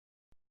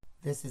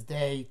This is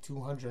day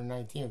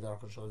 219 of the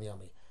Aruch Shul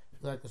Yomi.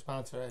 If you'd like to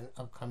sponsor an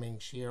upcoming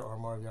shir or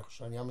more of Aruch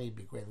Shul Yomi, it'd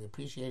be greatly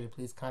appreciated.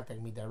 Please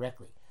contact me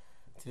directly.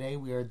 Today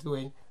we are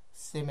doing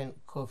Siman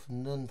Kuf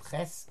Nun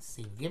Ches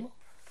Siv Gimel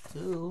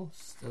to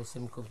still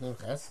Siman Kuf Nun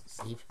Ches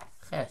Siv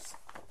Ches.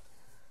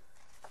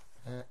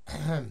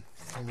 And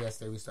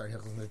yesterday we started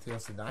Hilchos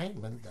Netilas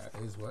Yadayim, and that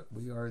is what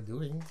we are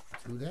doing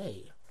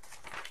today.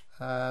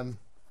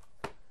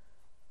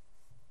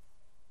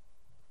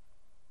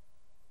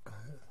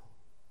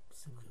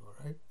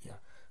 Right? Yeah.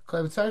 Be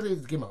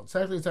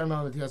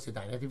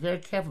very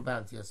careful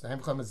about Netilas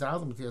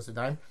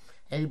Yadayim.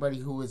 Anybody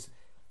who is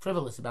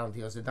frivolous about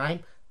Netilas Yadayim,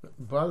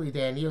 barley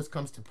the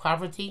comes to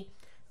poverty.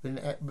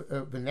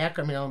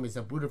 V'nekar is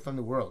a Buddha from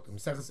the world.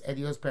 There's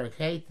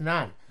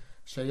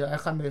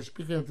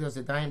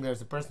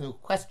a person who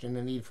questioned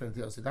the need for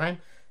Netilas Yadayim.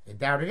 They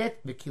doubted it.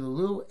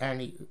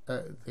 And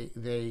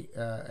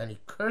he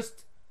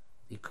cursed.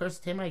 He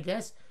cursed him, I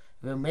guess.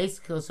 He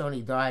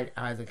died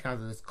as a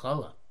account of this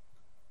kola.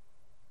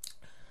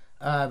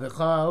 Anybody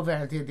who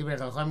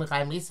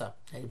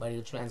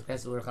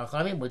transgresses the word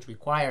Chachamim, which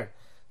required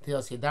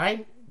Netilas Yadayim,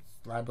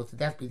 is liable to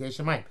death. B'dei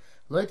Shemayim.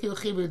 The only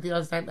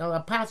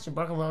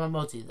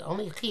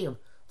chiyuv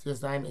Netilas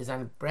Yadayim is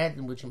on bread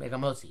in which you make a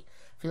motzi.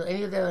 Feel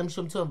any of them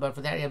shum too, but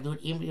for that you have to do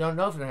it even if you don't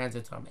know if your hands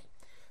are tummy.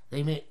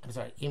 Even if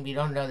you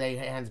don't know that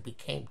your hands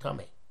became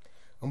tummy.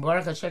 You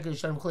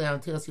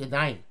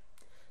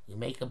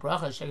make a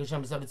bracha sheker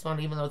shem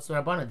b'tzibon even though it's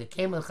rabbanan. The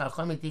came with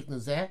Chachamim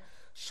tiknu zeh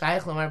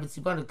shaykh lamar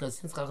b'tzibon, because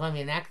since Chachamim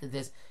enacted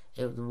this,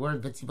 the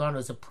word b'tzibon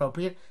is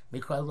appropriate.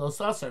 Mikra lo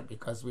saser,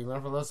 because we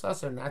learn from lo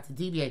saser not to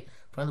deviate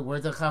from the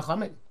words of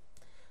Chachamim.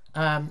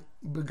 B'gam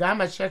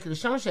sheker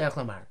shem shaykh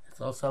lamar.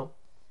 It's also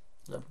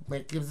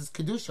it gives us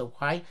kedusha.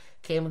 Why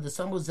came with the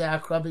samu zeh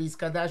akrabis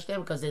kadash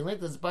them? Because they link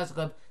this pasuk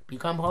of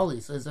become holy.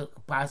 So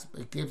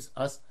it gives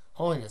us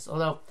holiness.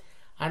 Although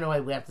I know why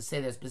we have to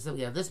say that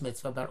specifically on this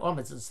mitzvah, but all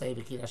mitzvahs say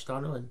v'kid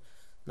ashtanu, and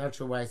not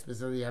sure why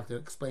specifically you have to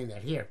explain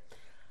that here.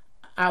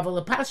 But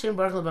for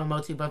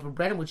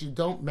bread in which you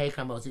don't make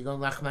hamotzi, you go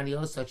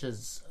lachmanios, such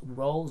as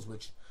rolls,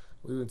 which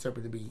we would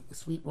interpret to be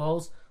sweet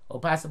rolls,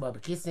 or pasaba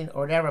b'kisnin,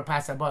 or whatever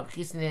pasaba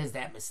b'kisnin is,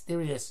 that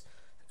mysterious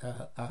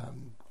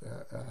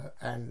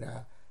and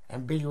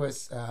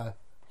ambiguous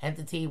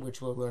entity,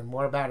 which we'll learn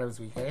more about as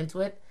we get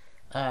into it.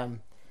 In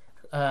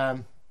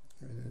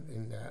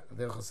the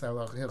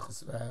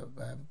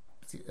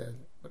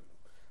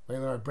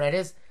where bread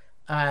is,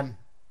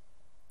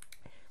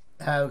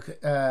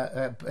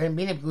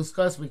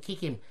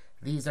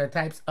 these are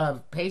types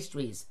of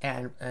pastries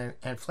and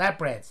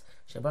flatbreads.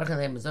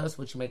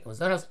 Which you make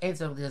mazonos. Ain't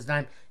so this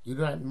dime. You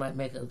don't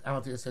make a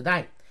Netilas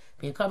Yadayim.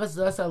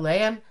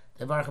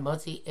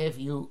 If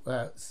you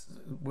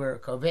were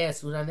koveh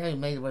sudan,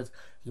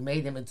 you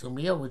made them into a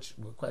meal, which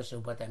we'll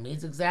question what that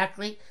means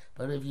exactly.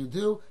 But if you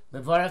do,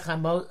 mevarach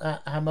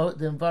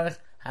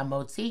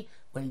hamotzi,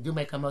 when you do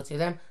make hamotzi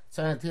them,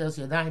 so Netilas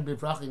Yadayim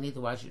b'bracha, you need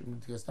to wash it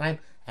Netilas Yadayim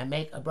and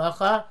make a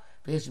bracha.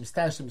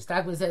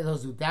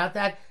 Those who doubt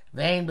that,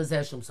 vein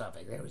b'zeh shum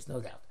safek. There is no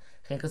doubt.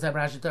 Because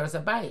Rashi Torah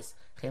Sabayis.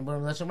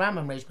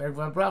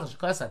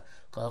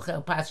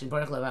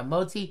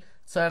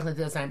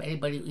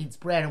 Anybody who eats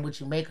bread in which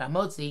you make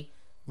hamotzi,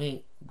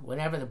 mean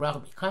whenever the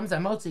bracha becomes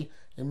hamotzi,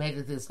 you make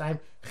it this time.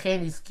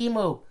 This is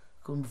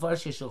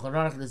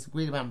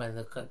agreed upon by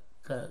the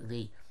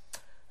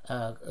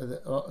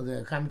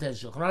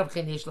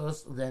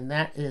commentators. Then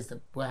that is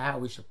how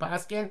we should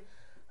paskin.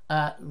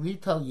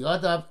 Litol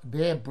yodav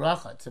be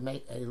bracha, to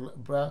make a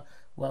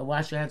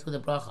wash your hands with a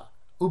bracha.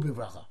 Ubi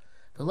bracha.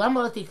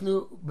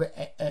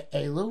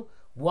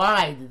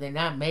 Why did they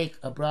not make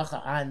a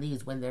bracha on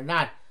these when you're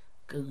not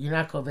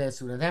koveh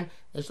suda them?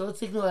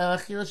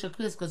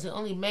 Because they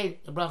only made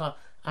a bracha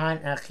on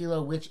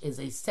achila, which is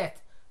a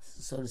set,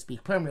 so to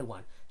speak, permanent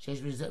one.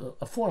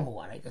 A formal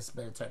one, I guess is a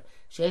better term.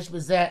 It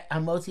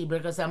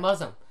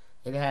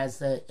has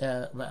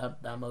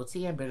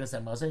amotzi and birkas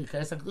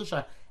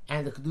hamazon,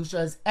 and the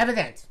kedusha is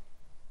evident.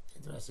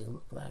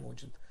 Interesting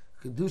language,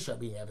 kedusha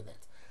being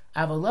evident.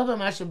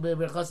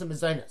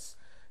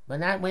 But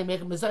not when you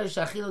make a mezainis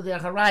shachilu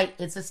de'acharai,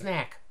 it's a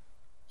snack.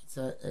 It's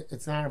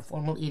not a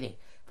formal eating.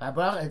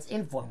 It's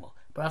informal.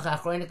 Bracha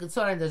achroina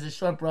ketzorin, there's a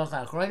short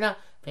bracha achroina.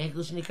 And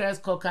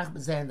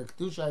the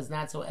kedusha is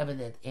not so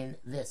evident in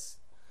this.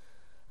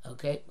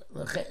 Okay,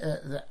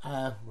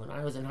 when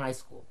I was in high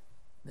school,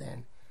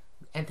 then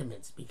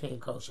Entenmann's became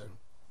kosher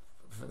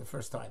for the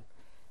first time,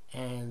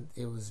 and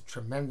it was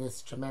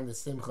tremendous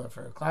simcha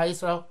for Klal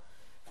Yisrael.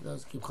 For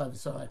those who keep Chalav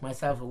Yisrael like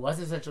myself, it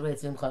wasn't such a great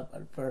simcha,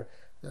 but for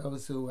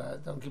those who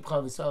don't keep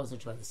Chalav Yisrael, it's a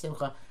tremendous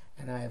simcha.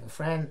 And I have a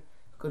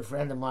good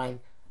friend of mine,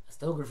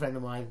 still a good friend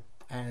of mine,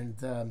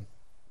 and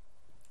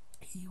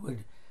he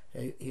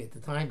at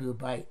the time he would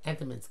buy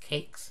Entenmann's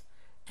cakes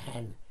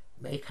and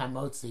make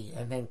hamotzi,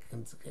 and then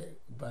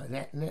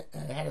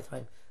ahead of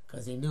time,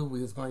 because he knew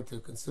he was going to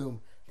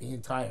consume the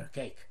entire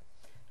cake.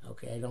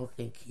 Okay, I don't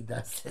think he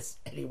does this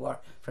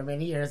anymore for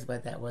many years,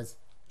 but that was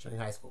during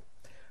high school.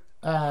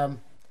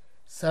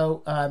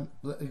 So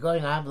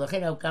going on,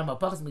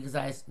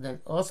 then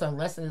also on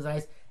less than his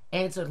eyes,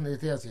 answer the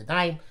details your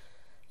time.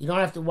 You don't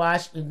have to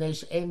wash because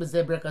there's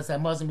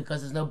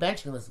no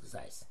benching in his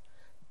eyes.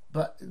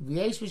 But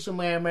there's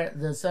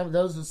some of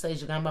those who say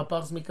shagam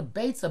pachas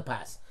mikabetza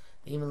pass,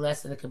 even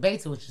less than a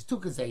kabetza, which is two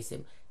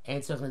kazesim,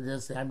 answer the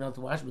details your time. Don't have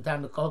to wash. But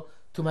time to call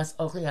tumas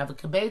ochlin have a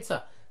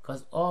kabetza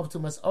because all of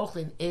tumas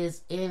ochlin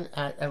is in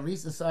at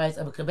least the size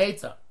of a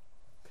kabetza.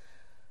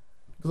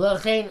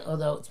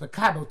 Although it's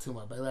makabel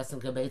tuma by less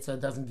than kabetza,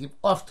 it doesn't give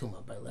off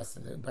tuma by less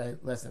than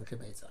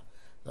kabetza.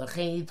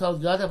 He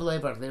told Yodav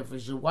Leibach, therefore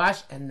you should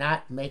wash and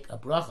not make a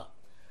bracha.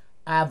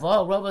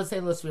 Avol Rabbi say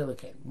most of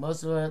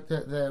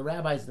the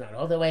rabbis not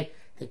all the way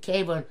to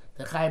Kevon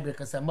the Chayim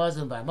Brikas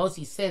Hamazon by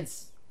Motzi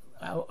since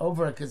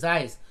over a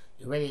Kazayis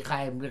you already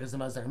Chayim Brikas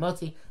Hamazon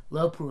Motzi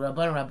Lo Pru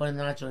Rabban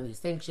not showing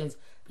distinctions.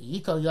 But he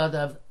told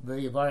Yodav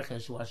very Yivarech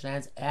and should wash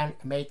hands and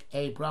make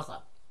a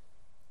bracha.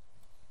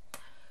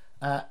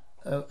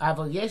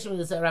 Avol Yeshua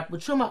is a rak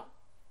with truma.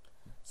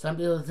 Some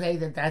people say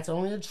that that's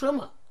only a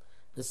truma.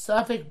 The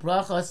suffix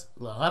brachos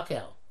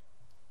lahakel.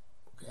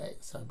 Okay,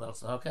 so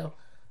brachos lahakel.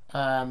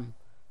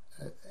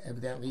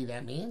 Evidently,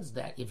 that means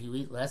that if you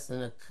eat less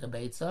than a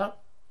kabetza,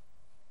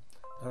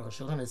 the Aruch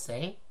HaShulchan is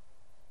saying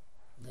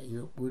that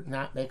you would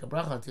not make a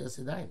bracha until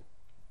Sidayim.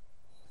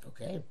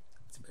 Okay,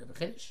 it's a bit of a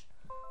chiddush,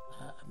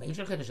 a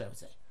major chiddush, I would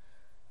say.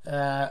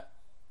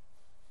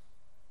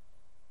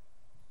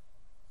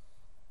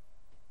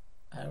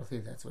 I don't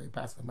think that's the way he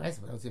passed the mice,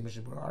 but I don't see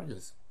Mishnah Berurah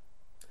argues.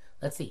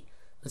 Let's see.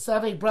 The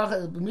Savik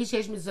bracha,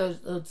 Mishesh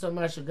Mitzvah so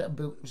much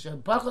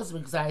Bachos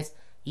Mikzais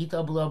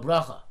Ito below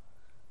bracha.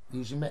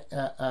 You should make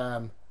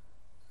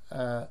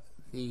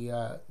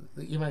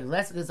you make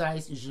less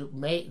gazais.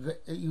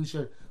 You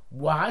should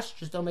wash.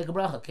 Just don't make a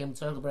bracha. Came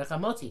to the bracha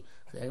moti.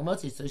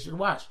 So you should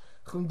wash.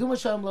 Chumduma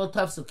shalom lo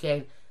tafsu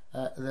kain.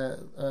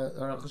 The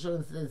Aruch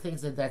HaShulchan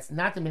thinks that that's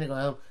not the meaning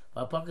of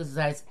but Bachos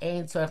Gazais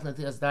ain't tzarich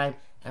netilas daim,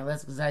 and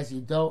less gazais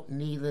you don't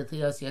need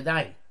netilas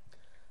yadayim.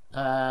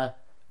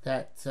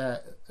 That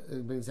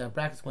brings down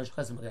practice. When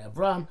Shechazim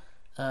Avram,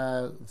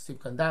 Sif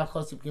Kandal,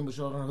 Chosip Kim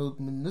B'Shulchan Aruch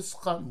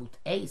Minuscha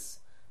Muteis.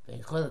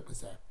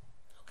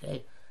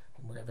 Okay,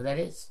 whatever that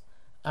is.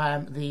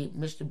 The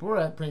Mishnah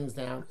Berurah brings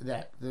down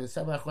that the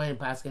Several Achronim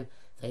Paskin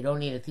they don't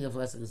need a tefillah for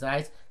less than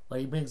gazais, but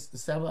he brings the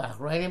Several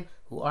Achronim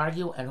who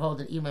argue and hold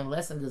that even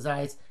less than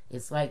gazais,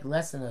 it's like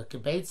less than a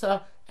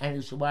kibetza, and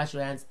you should wash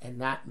your hands and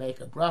not make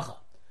a bracha.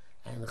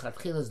 And the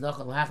Chatchila is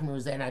Nochal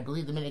Machmir, and I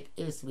believe the minhag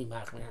is to be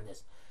Machmir on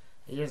this.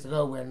 Years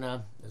ago, when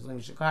there was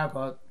in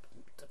Chicago,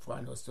 before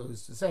I know still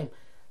is the same,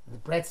 the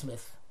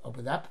breadsmith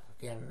opened up,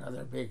 again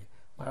another big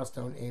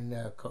milestone in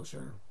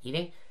kosher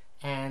eating,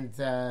 and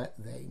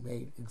they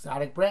made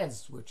exotic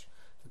breads, which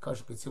the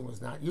kosher consumer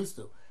was not used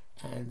to.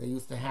 And they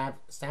used to have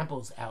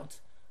samples out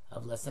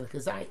of less than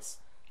kazayis.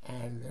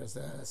 And there's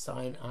a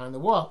sign on the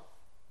wall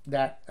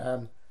that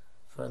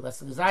for less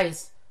than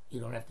kazayis,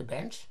 you don't have to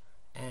bench,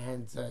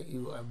 and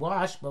you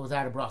wash, but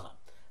without a bracha.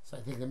 So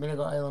I think the minhag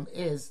olam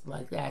is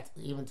like that,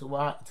 even to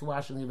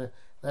wash and even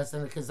less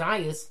than a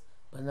kazayis,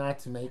 but not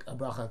to make a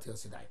bracha until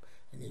Sidayim.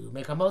 And you would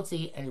make a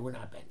motzi, and you would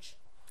not bench.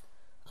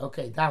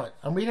 Okay, Dalit.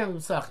 I'm reading from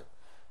Pesachim.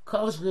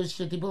 Kol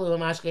shetibulu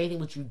b'mashke, anything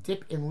which you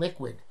dip in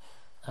liquid,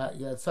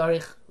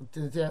 tzarich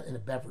in a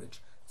beverage.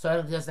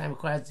 Tzarich just time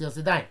requires til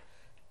sedayim.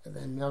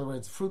 In other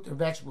words, fruit or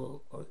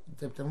vegetable or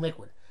dipped in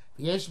liquid.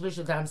 V'yesh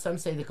b'shatam. Some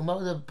say the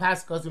komoda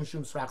pas kozim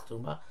shum srach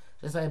truma.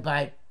 Just like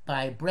by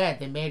bread,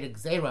 they made a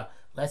gzera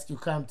lest you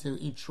come to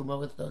eat truma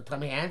with the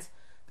tummy hands.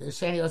 The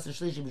sheni also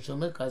shlishi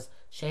b'shuma because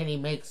sheni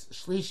makes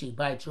shlishi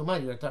by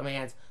truma. Your tummy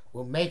hands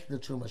will make the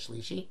truma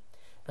shlishi.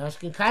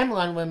 Mashkin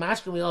Kaimelan, when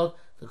Mashkin we hold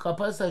the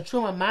Kapos of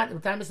Truma, the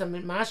time is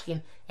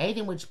Mashkin,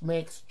 anything which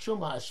makes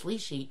Truma a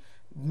Shlishi,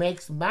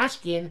 makes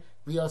Mashkin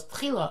Lios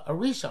Tchila a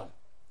Rishon.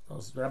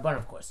 Those are Rabban,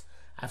 of course.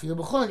 I feel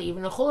B'chulin,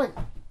 even a Chulin.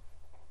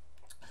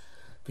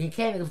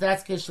 If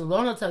that's case,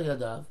 Shalom tell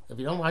Yodav, if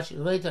you don't wash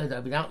your if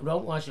you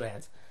don't wash your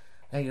hands,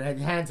 and your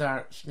hands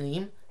are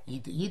Shneim,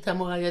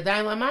 Yitamur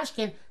Yadayim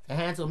Mashkin, the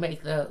hands will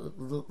make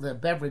the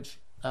beverage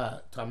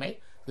Tomei.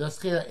 Lios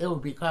Tchila, it will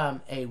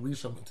become a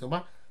Rishon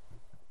Tuma.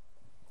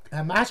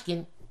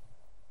 Mashkin,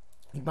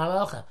 and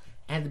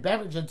the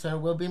beverage in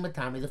turn will be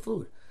matami the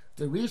food.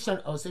 The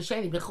rishon also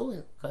sheni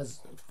b'chulin,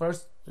 because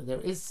first there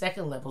is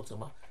second level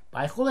tuma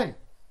by chulin,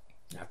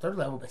 not third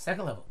level but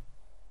second level.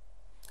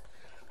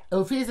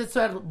 Ufiz it's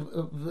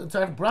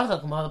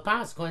bracha come on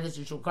pas going to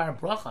should require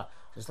bracha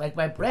just like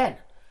by bread.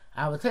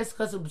 I will test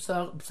because of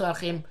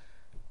psachim,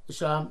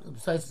 sham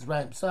besides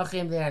right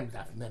psachim there and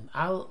mem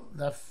al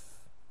the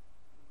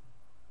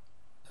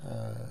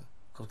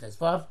kotes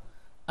vav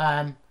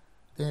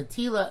the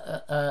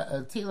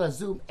tila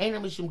zoom ain't a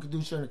mishum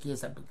kedusha and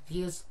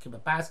kiyas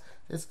kibapas.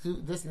 This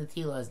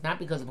netila is not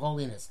because of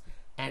holiness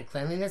and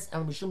cleanliness.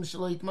 And mishum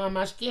shelo yitma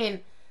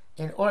mashkin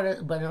in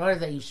order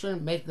that you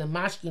shouldn't make the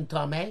mashkin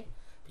tamei.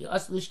 You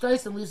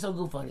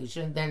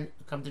shouldn't then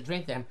come to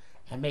drink them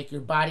and make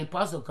your body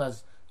puzzle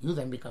because you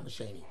then become a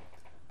sheni.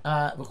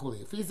 That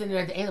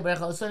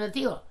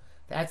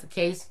that's the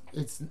case,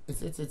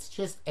 it's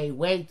just a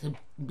way to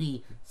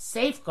be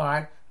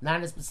safeguard,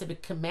 not a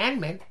specific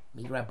commandment.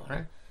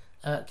 Midrabanan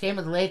came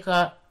with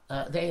Leica.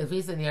 The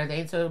visa near the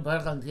answer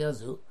Baruch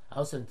Zu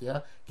also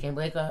came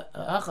Leica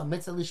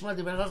mitzvah lishma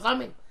the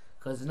Chachamim,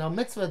 because there's no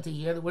mitzvah to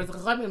hear the words of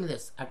Chachamim in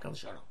this. Akal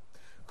Shalom.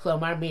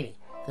 Klomar meaning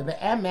the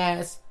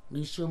be'emes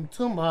mishum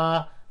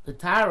tuma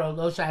b'taro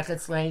lo shaychet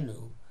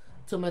sleinu.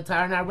 Tuma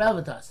tar not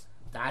relevant to us.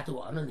 That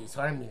one of these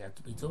harming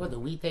to be tuma that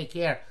we take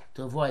care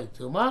to avoid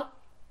tuma.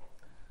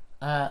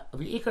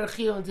 V'ikar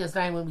chiyuv into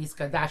Yisrael when we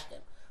skadash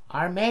them.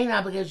 Our main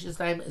obligation to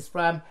Yisrael is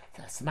from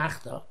the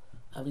smachta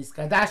of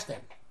iskadash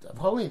them, of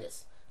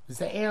holiness.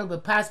 This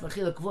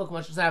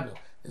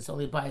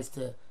only applies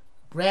to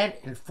bread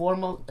in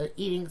formal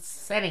eating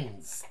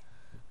settings.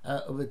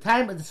 Over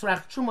time, but the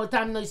srach truma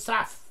tam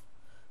noisaf.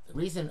 The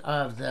reason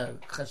of the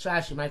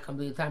chashash you might come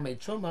to the time of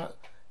truma,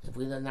 if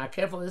we're not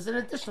careful, is an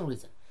additional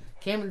reason.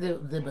 Came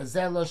the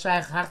bazel lo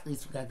shayach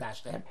hachlis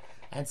skadash them,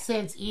 and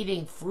since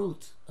eating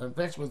fruit and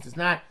vegetables is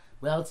not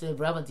relative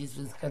relevant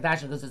to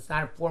Kaddish because it's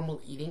not a formal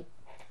eating.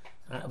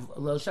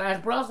 Lo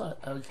shayach bracha.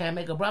 We can't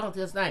make a bracha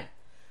till it's night.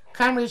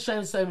 Kamri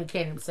Shem Soim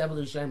Kenim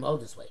Sebelu Shem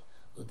hold this way.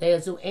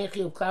 Udeyazu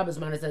Enchi Uklabas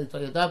Manasel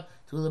Toyadav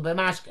Tula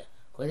Bemashke.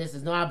 This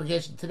is no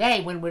obligation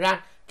today when we're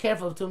not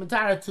careful of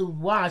Tumatara to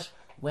wash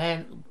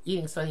when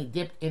eating something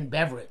dipped in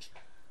beverage,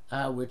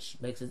 which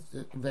makes it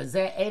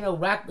Veze Eno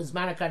Rak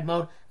Bismana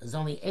Kadmon is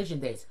only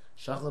ancient days.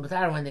 Shachla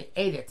Batara when they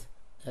ate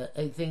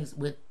ate things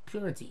with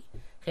purity.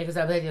 That's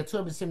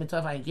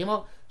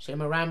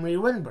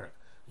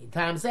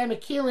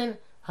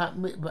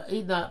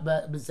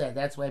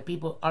why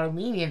people are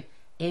lenient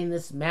in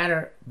this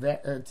matter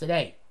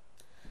today.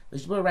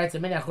 Mishmur writes,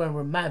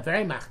 we're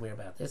very machmir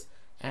about this,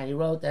 and he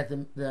wrote that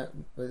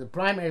the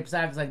primary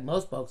psak is like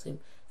most folks,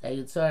 that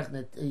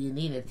you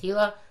need a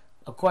tila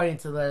according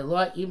to the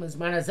law, even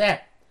zmanazeh,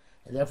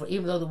 and therefore,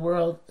 even though the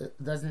world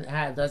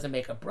doesn't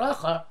make a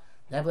bracha,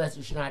 nevertheless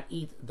you should not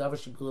eat davar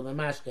shekula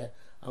v'mashke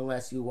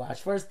unless you wash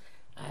first.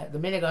 The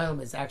Minhag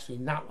Olam is actually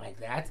not like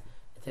that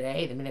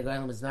today. The Minhag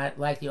Olam is not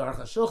like the Aruch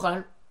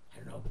HaShulchan. I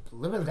don't know,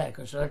 limited like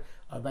Shulchan,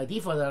 or by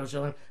default Aruch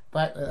HaShulchan,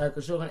 but Aruch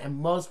HaShulchan, and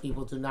most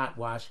people do not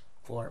wash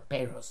for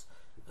Peiros.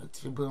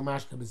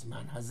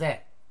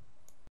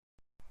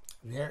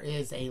 There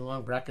is a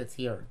long bracket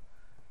here.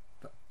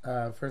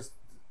 First,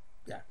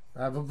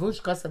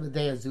 Lavush Kasav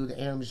L'Dei Azu the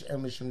El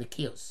Mishum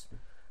Nekios.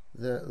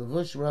 The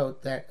Lavush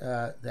wrote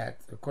that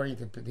according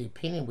to the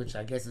opinion, which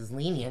I guess is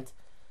lenient,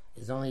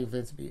 is only if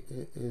it's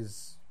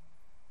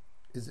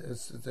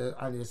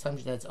on the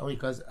assumption that it's only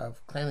because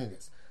of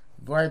cleanliness.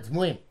 Vorad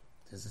Muim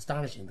is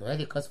astonishing. The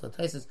lady because for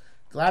places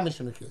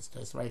Glamishim Nekios.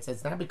 That's right.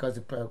 It's not because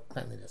of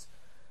cleanliness.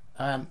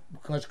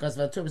 Because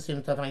of Turbis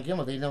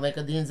Gimel, they know like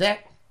a din zeh.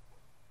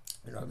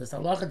 You know this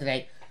halacha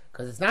today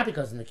because it's not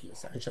because of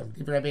Nekios.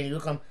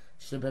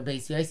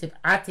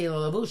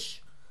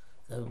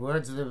 The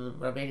words of the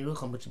Rabbeinu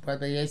Rucham, which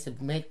brought by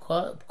Yosef, may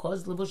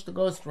cause Levush to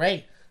go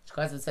astray.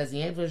 Because it says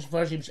the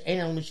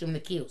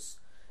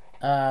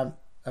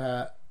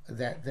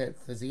that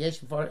there's a yesh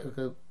for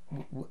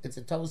it's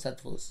a total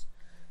satvus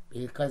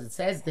because it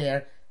says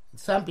there.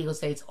 Some people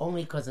say it's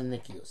only because of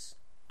nikius.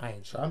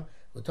 Ayin sham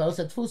total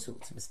satvusu.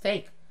 It's a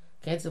mistake.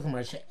 Cancel from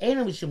Rashi. Ain't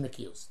mishum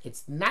nikius.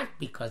 It's not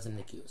because of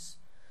nikius.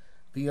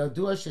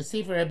 V'yodua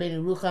shesifer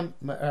Rabbeinu Rucham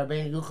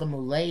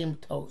uleim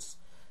tos.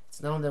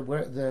 It's known that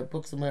the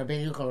books of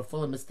Rabbeinu Rucham are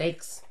full of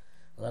mistakes.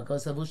 And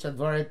Agosavush,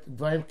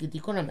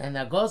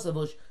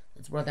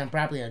 it's brought down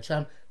properly on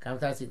Sham.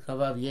 Kamtasi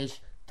Kavav Yesh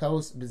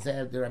Tos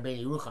Bezev the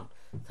Rabbeinu Rucham.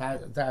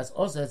 Taz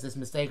also has this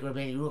mistake.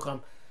 Rabbeinu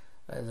Rucham,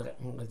 at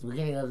the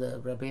beginning of the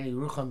Rabbeinu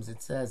Ruchams,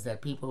 it says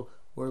that people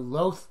were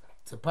loath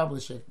to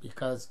publish it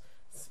because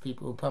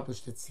people who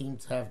published it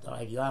seemed to have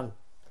died young.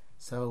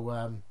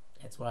 So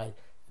that's why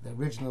the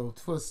original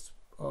Tfus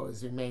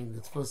always remained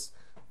the Tfus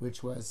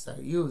which was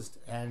used,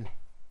 and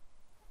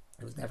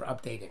it was never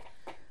updated.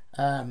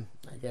 I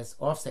guess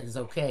offset is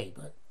okay,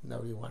 but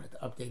nobody wanted to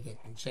update it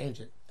and change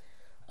it.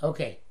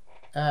 Okay.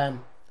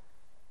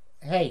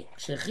 Hey,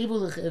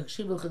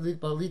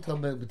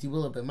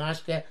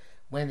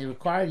 when they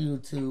require you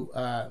to,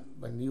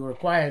 when you are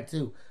required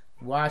to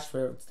wash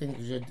for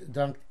things you're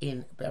dunked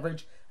in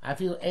beverage, I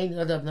feel any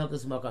other of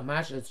nokas mocha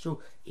masha. It's true,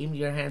 even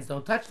your hands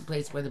don't touch the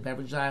place where the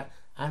beverage are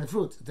on the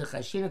fruit. The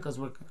chashina, because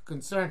we're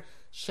concerned,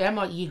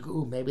 shema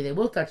yigu, maybe they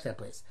will touch that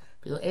place.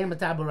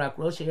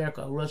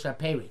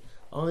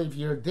 Only if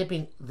you're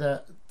dipping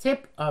the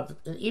tip of,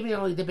 even you're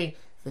only dipping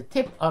the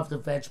tip of the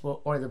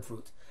vegetable or the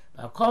fruit.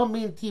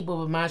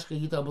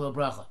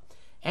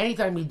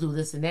 Anytime you do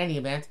this in any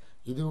event,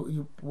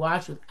 you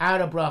wash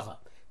without a bracha.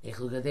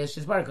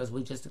 Because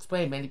we just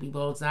explained, many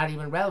people it's not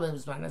even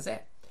relevant.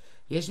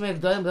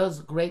 Those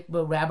great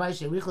rabbis,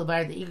 they'll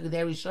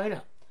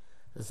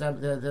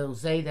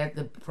say that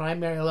the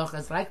primary halacha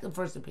is like the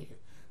first opinion.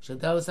 Which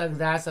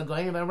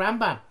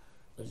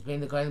is being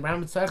the Kohen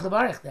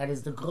Rambam, that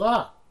is the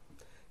Gra.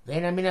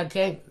 Then Amina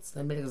came. It's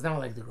the minhag is not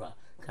like the Gra.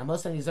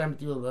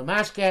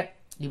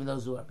 Even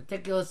those who are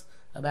meticulous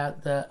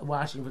about the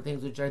washing for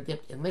things which are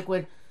dipped in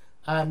liquid,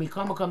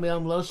 Mikomakom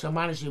Yom Lo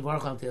Shamana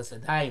Shivorch until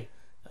Sedayim.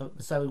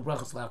 So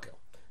brachos lakel.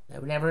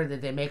 I've never heard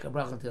that they make a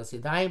bracha until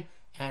Sedayim,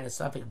 and a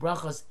suffix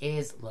brachos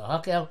is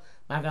lahakel.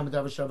 Magam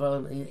Davar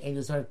Shavuot and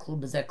you heard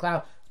klub bezek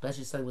klau,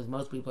 especially something which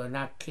most people are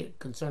not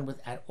concerned with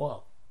at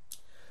all.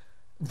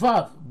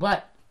 Vav,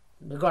 but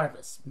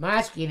regardless,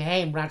 mashkin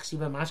haim rak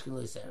shiva mashkin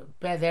loiser.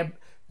 They're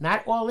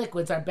not all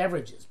liquids are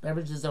beverages.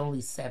 Beverages are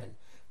only 7.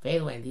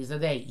 Veilen, these are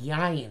they: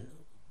 yayin,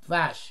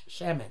 vash,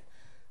 shemen,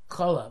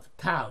 cholav,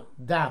 tal,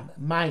 dam,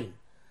 mayim,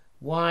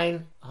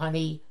 wine,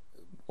 honey,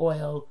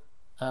 oil,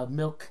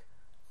 milk,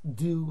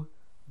 dew,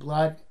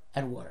 blood,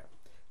 and water.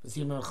 The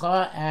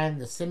siman and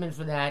the simon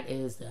for that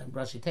is the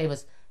Rashi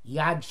Tevis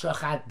yad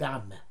shachat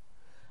dam.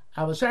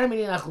 I was trying to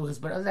mean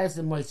nachluchas, but other types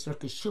of moisture,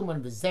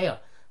 kishuman v'zeya,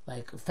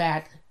 like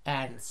fat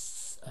and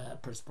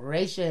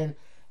perspiration,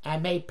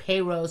 and made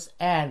payros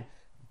and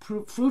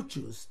fruit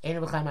juice.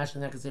 Ain't not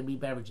considered to be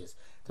beverages.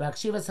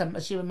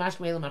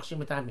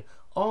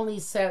 Only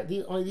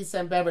these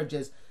 7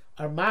 beverages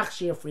are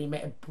machshir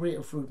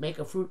fruit, make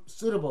a fruit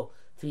suitable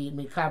to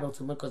mikabel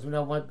tumah, because we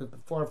know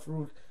before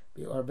fruit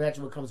or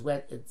vegetable becomes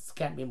wet, it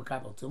can't be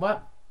mikabel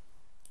tumah,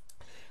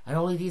 and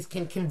only these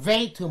can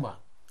convey tumah.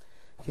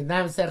 These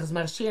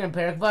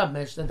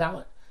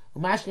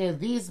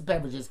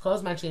beverages,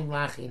 close machine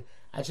lachin,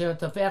 as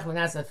long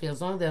as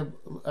they're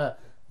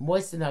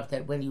moist enough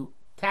that when you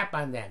tap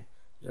on them,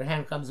 your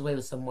hand comes away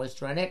with some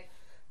moisture on it.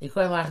 They're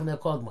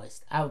called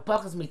moist.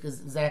 But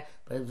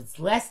if it's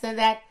less than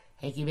that,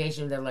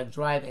 they're like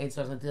dry, ain't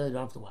until you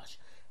don't have to wash.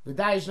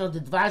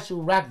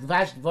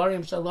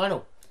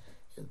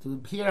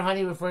 Here,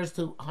 honey refers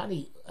to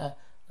honey,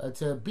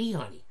 to bee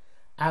honey.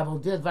 The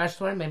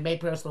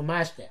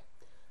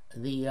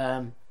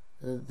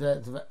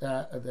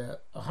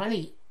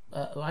honey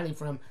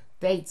from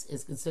dates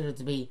is considered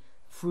to be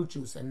fruit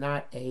juice and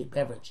not a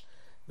beverage.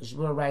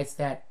 Mishabur writes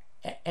that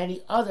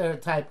any other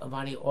type of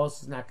honey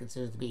also is not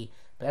considered to be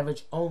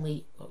beverage,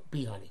 only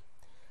bee honey.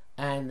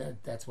 And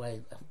that's why,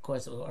 of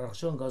course, Aruch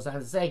Shulchan goes on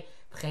to say,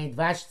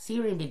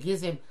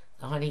 the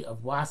honey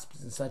of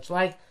wasps and such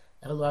like,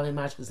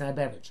 is not a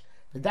beverage.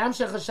 The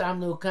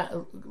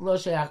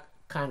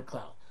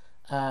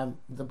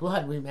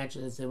blood we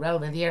mentioned is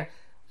irrelevant here.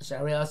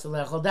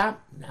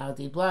 Now to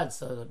eat blood,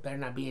 so there better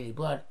not be any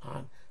blood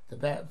on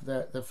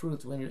the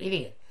fruits when you're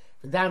eating it.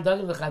 And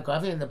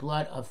the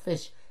blood of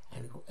fish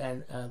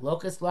and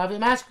locust, lavi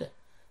mashka.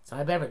 It's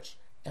not a beverage.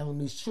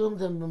 And mishum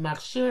the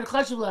machshir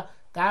chashula,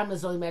 dam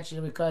is only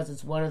mentioned because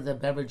it's one of the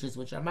beverages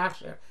which are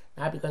machshir,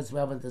 not because it's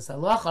relevant to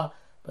salacha,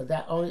 but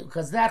that only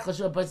because that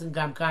chashula person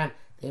gamkan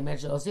they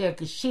mention also here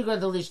kishiga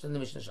the lish in the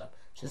Mishnah shop.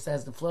 Just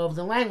as the flow of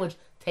the language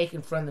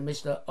taken from the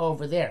Mishnah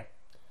over there.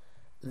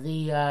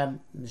 The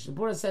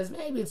Mishnah says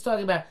maybe it's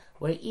talking about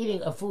we're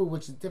eating a food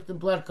which is dipped in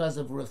blood because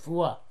of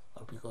refuah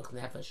or pikuach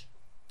nefesh.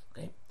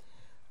 Okay.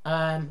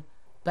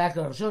 Back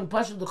to Rishon,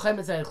 Pashu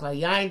Duchemet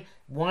Yain.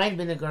 Wine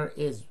vinegar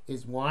is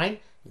wine.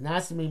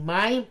 Nasimi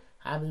Mayim,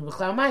 having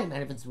B'chlau Mayim.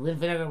 And if it's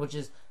vinegar, which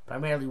is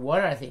primarily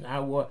water, I think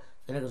our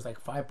vinegar is like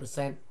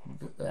 5%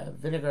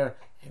 vinegar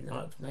and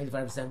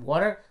 95%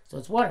 water, so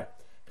it's water.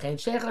 Chen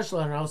Shecha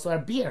Shlon, and also our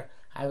beer,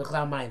 having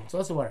B'chlau Mayim. It's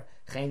also water.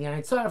 Chen Yain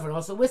Tzarf, and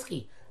also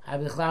whiskey,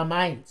 having B'chlau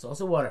Mayim. It's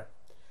also water.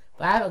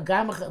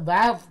 Gama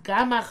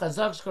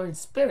Chazak Shkorin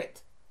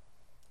spirit,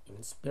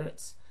 even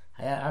spirits,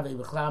 having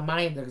B'chlau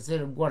Mayim, they're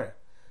considered water.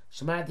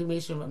 Shemati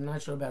Misha, I'm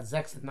not sure about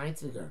Zex at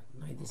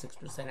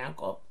 96%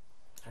 alcohol.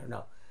 I don't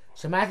know.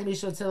 Shemati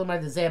Misha Tzilamar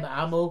Dezeb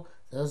Amu,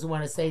 those who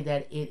want to say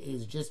that it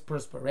is just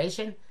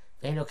perspiration,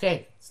 then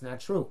okay, it's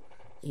not true.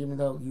 Even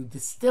though you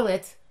distill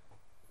it,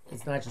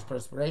 it's not just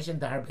perspiration.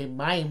 Much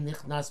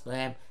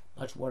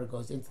water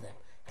goes into them.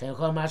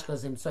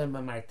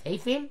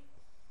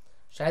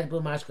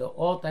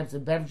 All types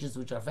of beverages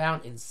which are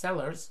found in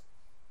cellars,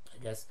 I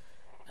guess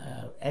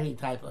any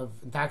type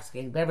of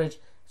intoxicating beverage,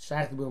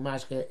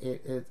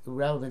 it's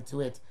relevant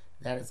to it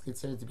that it's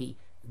considered to be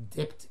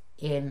dipped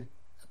in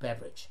a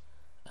beverage.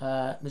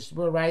 Mr.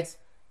 Bur writes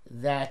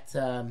that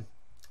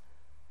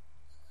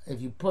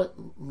if you put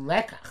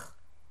lekach,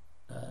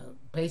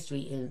 pastry,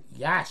 in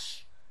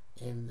yash,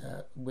 in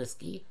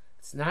whiskey,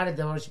 it's not a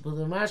davar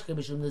shepul mashke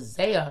b'shum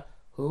zeya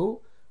who,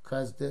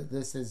 because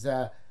this is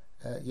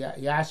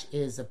yash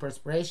is a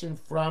perspiration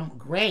from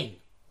grain,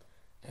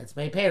 and it's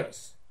made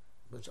peros,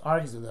 which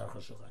argues with the Aruch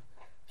Shulchan.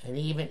 And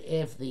even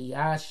if the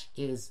yash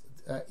is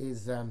the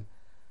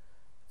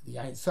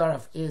yain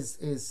saraf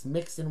is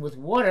mixed in with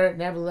water,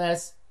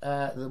 nevertheless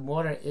the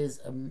water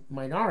is a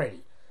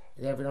minority.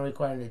 They therefore don't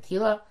require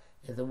netila.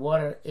 If the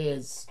water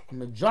is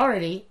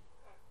majority,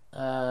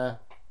 then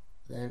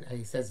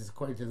he says it's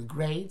according to the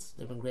grades,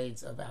 different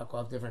grades of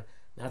alcohol, different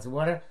amounts of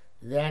water,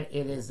 then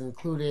it is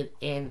included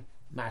in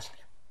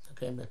mashke.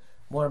 Okay,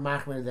 more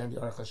machmer than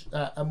the Aruch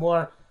Shulchan,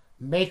 more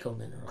makel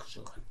than the Aruch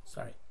Shulchan.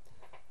 Sorry.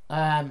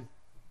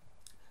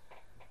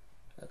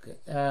 Okay.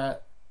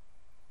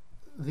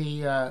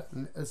 The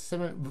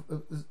Simon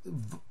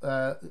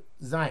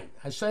Zayin.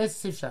 Hashoyes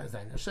Sifsha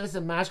Zayin. Hashoyes a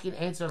mashkin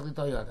ain't certainly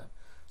toyoda.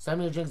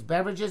 Somebody who drinks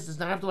beverages does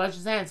not have to wash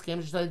his hands.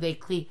 Came to they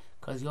kli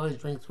because you always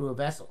drink through a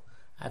vessel.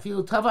 I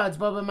feel tava it's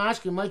baba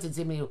mashkin might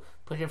you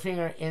put your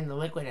finger in the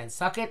liquid and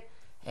suck it.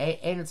 Hey,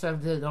 ain't it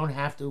something you don't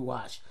have to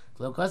wash.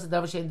 There are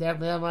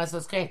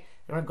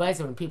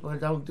guys when people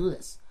don't do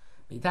this.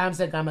 Therefore,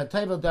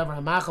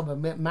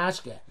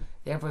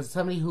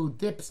 somebody who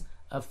dips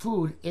a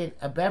food in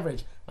a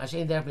beverage, if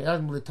it's not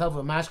the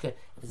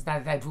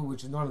type of food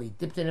which is normally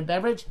dipped in a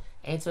beverage,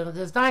 ain't so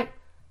this time.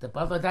 The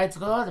butter died to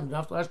go on them. You don't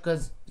have to wash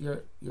because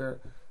your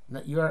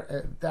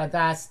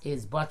das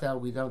is butter.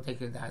 We don't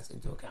take your das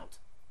into account.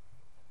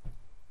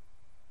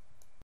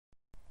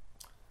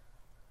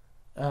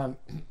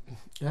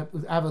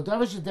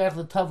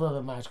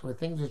 With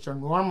things which are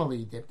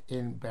normally dipped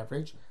in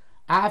beverage,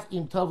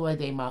 even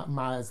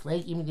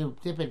if you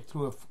dip it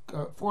through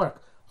a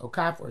fork or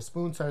cup or a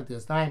spoon, so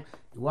this time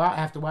you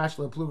have to wash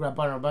the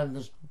plugra bun.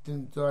 There's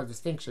a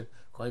distinction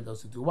according to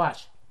those who do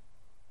wash.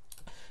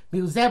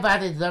 However,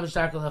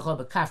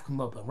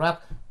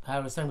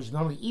 something which is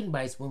normally eaten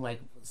by a spoon,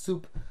 like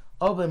soup,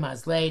 open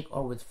mazleg,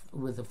 or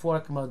with a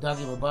fork,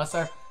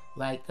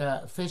 like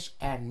fish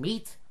and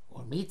meat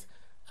or meat.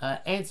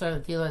 And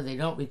Sarnatila, they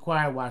don't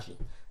require washing.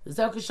 The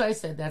Zokashai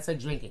said that's like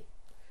drinking.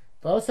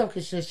 And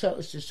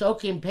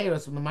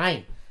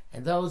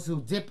those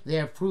who dip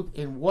their fruit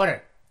in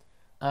water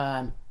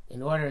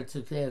in order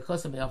to clear a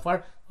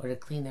kosam or to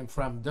clean them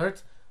from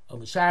dirt, or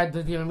mishar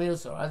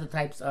meals, or other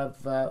types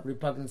of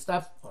repugnant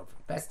stuff, or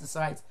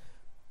pesticides.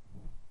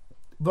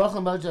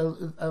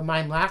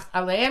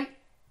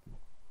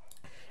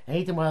 And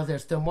eat them while they're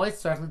still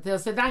moist, you have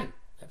to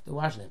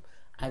wash them.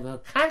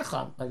 But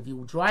if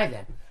you dry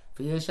them,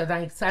 there's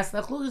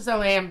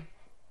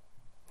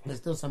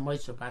still some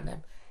moisture upon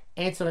them.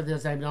 And so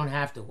there's you don't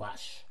have to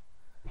wash.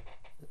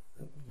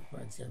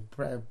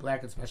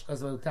 Black and smash.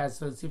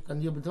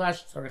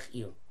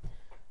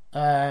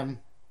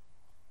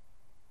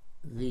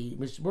 The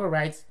Mishnah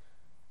writes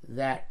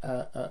that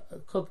a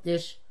cooked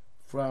dish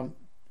from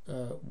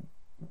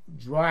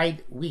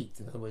dried wheat,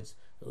 in other words,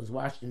 it was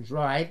washed and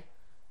dried.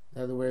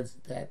 In other words,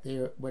 that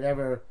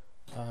whatever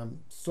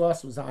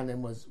sauce was on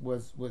them was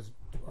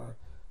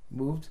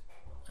moved.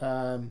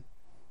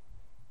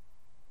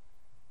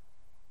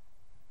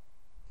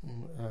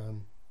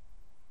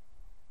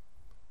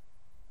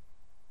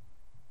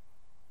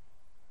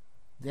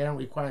 They don't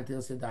require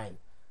Natil Sedayim.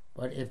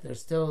 But if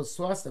there's still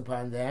sauce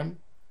upon them,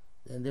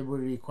 then they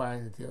would require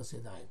Natil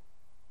Sedayim.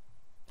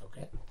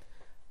 Okay?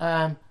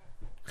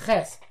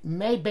 Ches,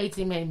 may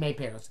beitzim, may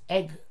peros.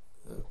 Egg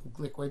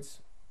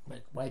liquids,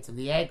 like whites of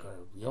the egg or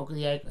the yolk of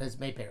the egg, is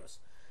may peros.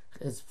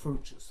 It's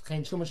fruit juice.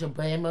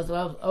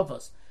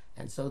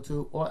 And so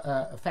too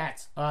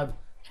fats of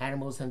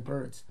animals and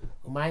birds.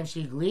 Umayim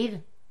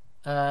sheglid,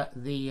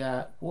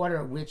 the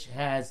water which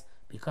has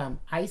become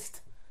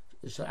iced.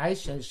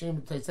 Ice said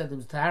it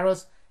was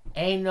taros.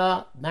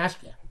 Eina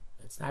mashke.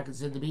 It's not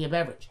considered to be a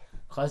beverage.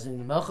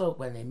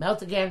 When they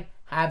melt again,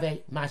 have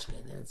a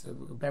mashke. Then it's a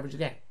beverage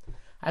again.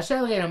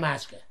 Hashel a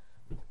mashke.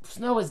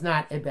 Snow is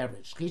not a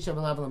beverage.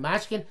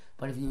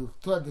 But if you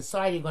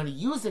decide you're going to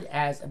use it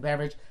as a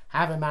beverage,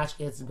 have a mashke.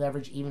 It's a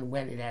beverage even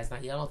when it has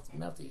not yet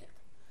melted yet.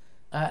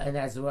 And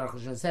as the Baruch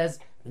Hashem says,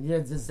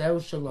 it's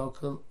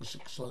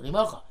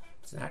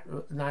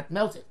not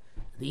melted.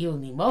 The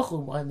when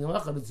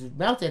it's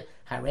melted,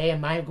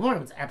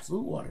 it's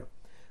absolute water.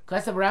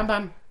 Class of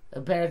Rambam,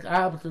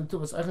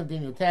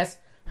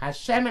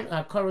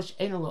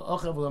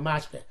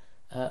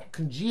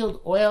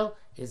 congealed oil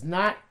is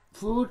not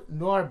food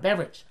nor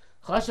beverage.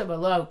 If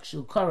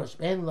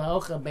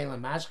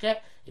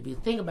you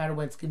think about it,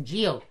 when it's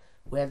congealed,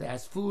 whether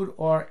as food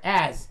or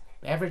as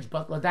beverage,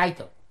 but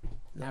ladaito,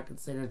 not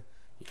considered.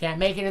 You can't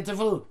make it into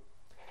food.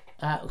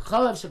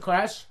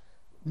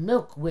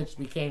 Milk which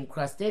became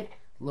crusted,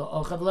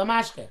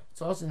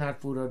 it's also not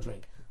food or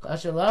drink.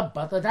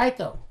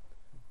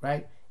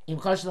 Right?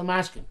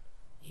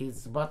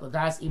 He's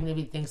batladas even if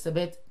he thinks of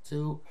it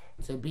to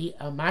be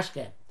a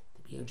mashke,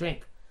 to be a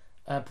drink.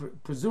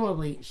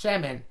 Presumably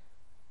shemen.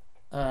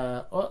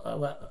 I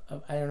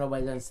don't know why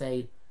it doesn't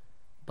say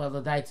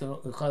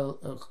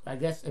batladaito. I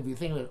guess if you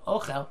think of it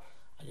ochel,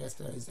 I guess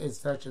there is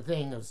such a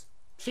thing as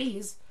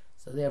cheese.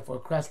 So therefore,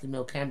 crusted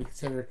milk can be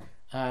considered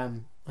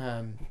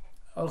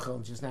ochel,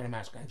 which is not a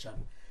mashke.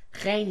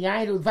 Chen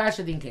yain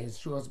udvashadin case. It's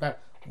true. It's about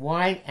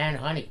wine and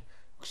honey.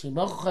 When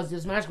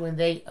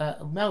they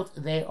melt,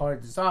 they are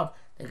dissolved.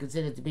 They're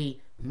considered to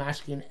be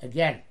mashkin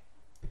again.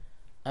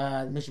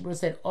 Mishnah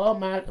said all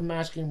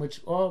mashkin,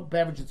 which all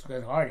beverages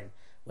get hardened,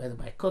 whether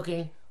by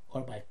cooking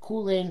or by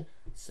cooling,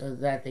 so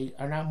that they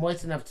are not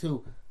moist enough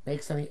to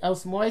make something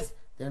else moist,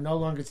 they're no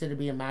longer considered to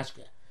be a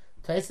mashkin.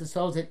 Taisus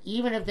holds that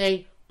even if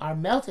they are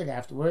melted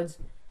afterwards,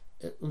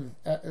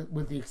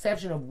 with the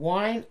exception of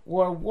wine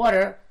or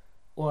water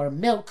or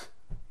milk,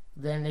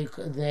 then they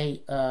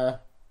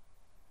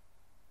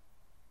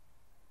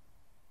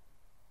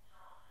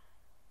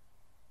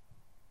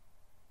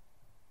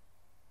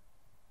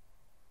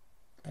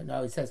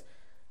no, it says,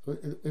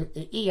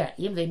 even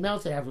if they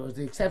melted afterwards, with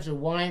the exception of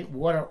wine,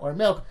 water, or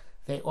milk,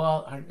 they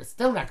all are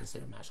still not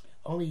considered mashke.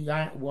 Only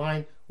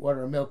wine,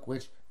 water, or milk,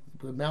 which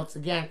melts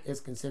again,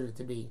 is considered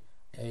to be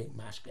a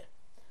mashke.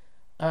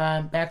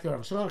 Back to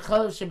Rav Shimon.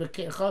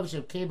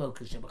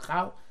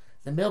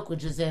 The milk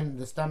which is in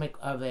the stomach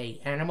of a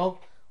animal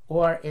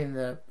or in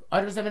the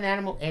udders of an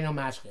animal, ain't no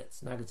mashke.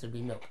 It's not considered to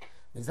be milk.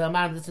 The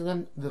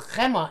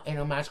chema ain't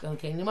no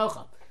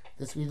mashke.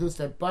 This reduced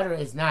that butter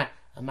is not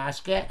a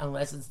mashke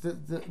unless it's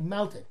the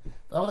melted.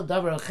 The whole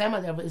davar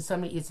chema is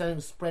something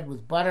spread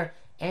with butter.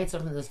 Ain't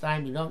something this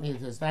time. You don't need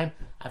it this time.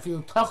 I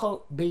feel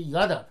tocho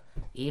biyadav.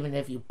 Even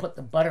if you put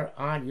the butter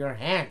on your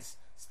hands,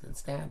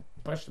 stand,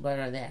 brush the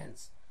butter on the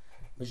hands.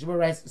 Meshubah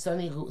writes,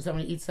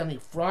 somebody eats something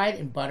fried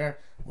in butter.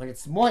 When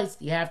it's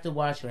moist, you have to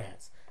wash your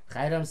hands.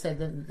 Chayram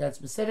said that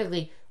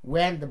specifically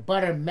when the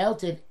butter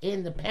melted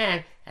in the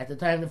pan at the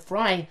time of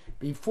frying,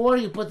 before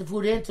you put the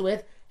food into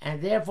it,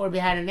 and therefore we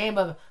had a name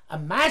of a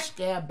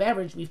mashke, a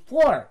beverage,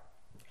 beforehand.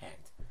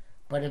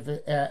 But if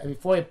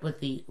before you put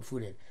the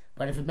food in,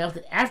 but if it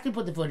melted after you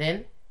put the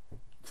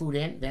food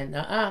in,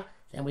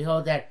 then we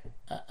hold that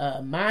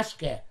a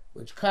mashke,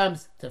 which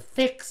comes to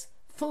fix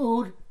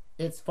food,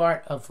 it's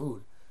part of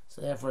food.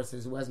 So therefore,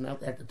 since it was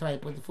melted at the time you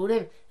put the food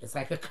in, it's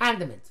like a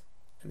condiment.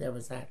 And therefore,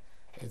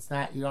 it's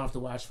not. You don't have to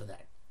wash for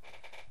that.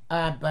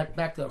 But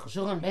back to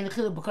Shulchan,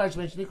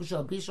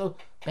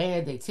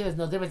 there's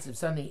no difference if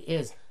something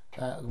is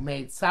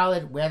made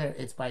solid, whether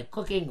it's by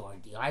cooking or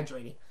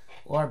dehydrating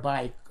or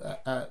by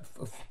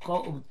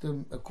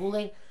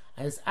cooling.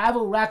 And it's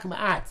avu rak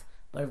ma'at,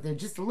 but if they're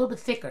just a little bit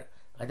thicker,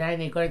 by then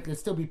they're going to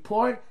still be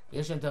poured.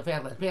 There's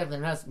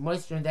enough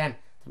moisture in them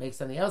to make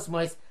something else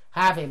moist.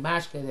 Have a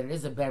mashke that it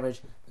is a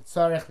beverage,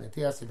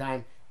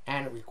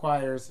 and it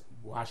requires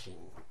washing.